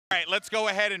All right, let's go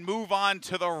ahead and move on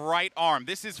to the right arm.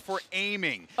 This is for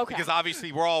aiming, because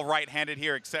obviously we're all right-handed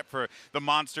here except for the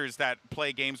monsters that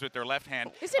play games with their left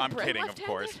hand. Is it I'm Brent kidding, of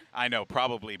course. left-handed? I know,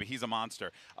 probably, but he's a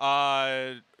monster.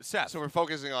 Seth. So we're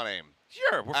focusing on aim.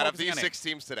 Sure, we're out of focusing these on aim. 6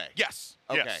 teams today. Yes.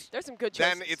 Okay. Yes. There's some good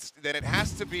choices. Then it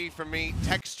has to be for me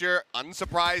texture.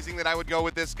 Unsurprising that I would go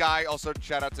with this guy. Also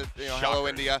shout out to Hello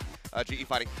India, GE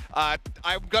Fighting. I'm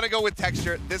gonna go with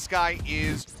texture. This guy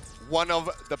is one of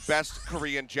the best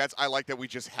Korean Jets. I like that we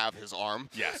just have his arm.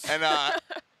 Yes. And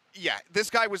yeah, this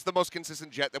guy was the most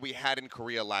consistent Jet that we had in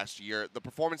Korea last year. The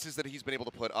performances that he's been able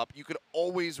to put up, you could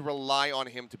always rely on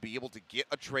him to be able to get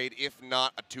a trade, if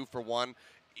not a 2-for-1.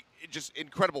 Just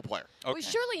incredible player. Okay. Well,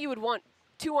 surely you would want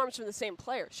 2 arms from the same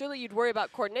player. Surely you'd worry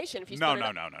about coordination if you No.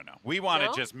 We want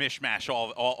to just mishmash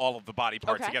all of the body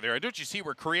parts together. Don't you see?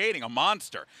 We're creating a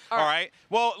monster. All right.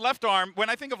 Well, left arm. When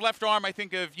I think of left arm, I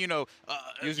think of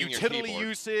utility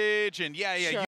usage and